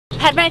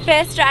Had my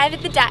first drive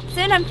at the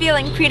Datsun. I'm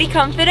feeling pretty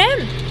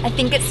confident. I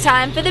think it's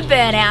time for the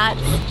burnouts.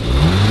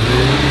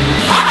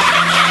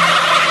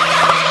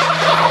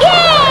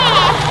 Yeah!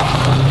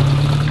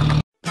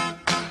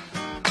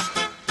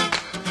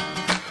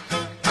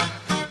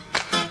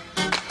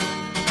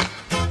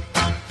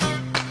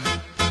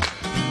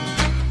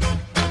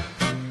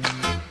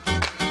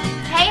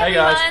 Hey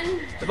guys,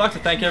 I'd like to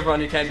thank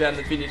everyone who came down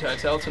to the Vineyard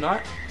Hotel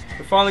tonight.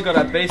 We finally got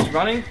our beast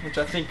running, which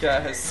I think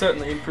has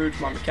certainly improved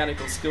my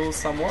mechanical skills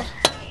somewhat.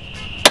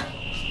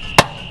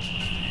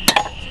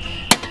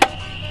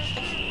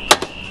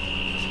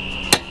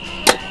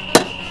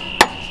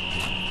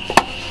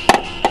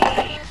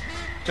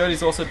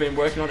 Jody's also been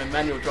working on her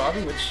manual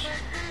driving, which...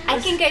 I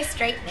can go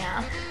straight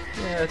now.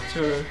 Yeah,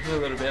 to a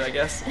little bit, I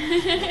guess. I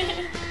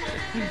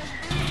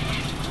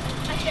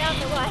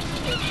found the light.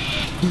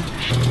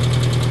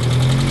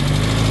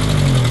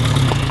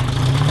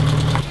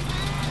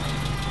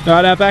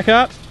 Right, now back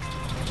up.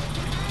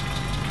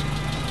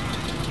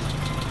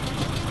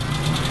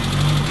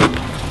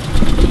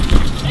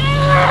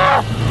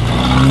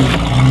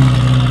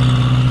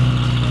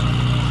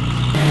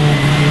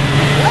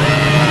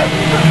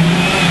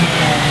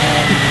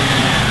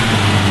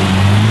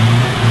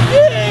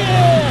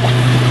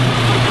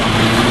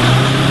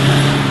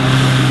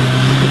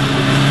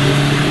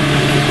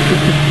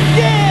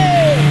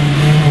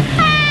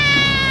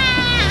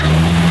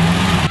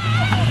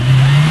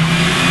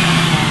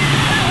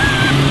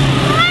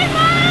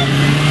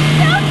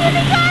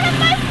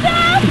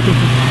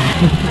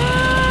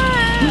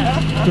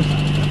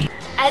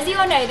 As you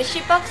all know, the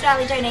Shitbox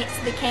Rally donates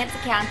to the Cancer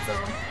Council.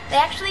 They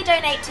actually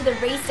donate to the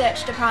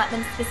research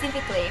department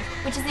specifically,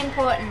 which is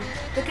important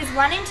because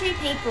 1 in 2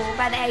 people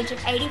by the age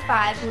of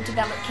 85 will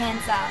develop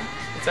cancer.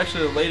 It's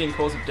actually the leading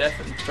cause of death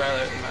in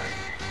Australia at the moment.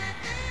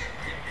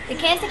 The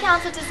Cancer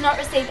Council does not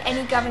receive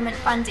any government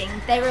funding.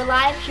 They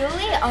rely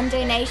purely on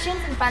donations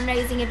and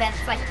fundraising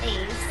events like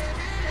these.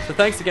 So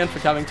thanks again for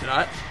coming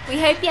tonight. We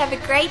hope you have a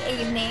great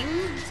evening.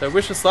 So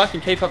wish us luck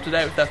and keep up to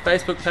date with our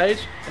Facebook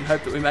page and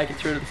hope that we make it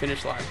through to the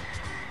finish line.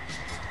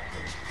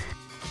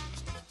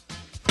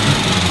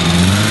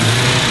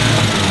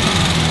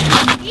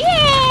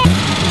 Yeah!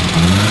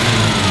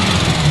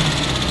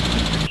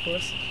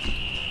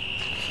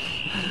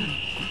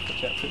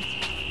 Watch out, please.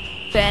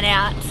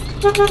 Burnouts.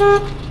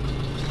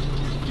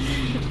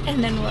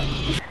 And then what?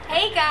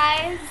 Hey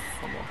guys!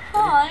 One more.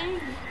 Hi!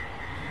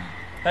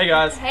 Hey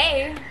guys!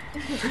 Hey!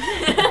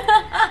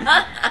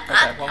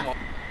 Okay, one more.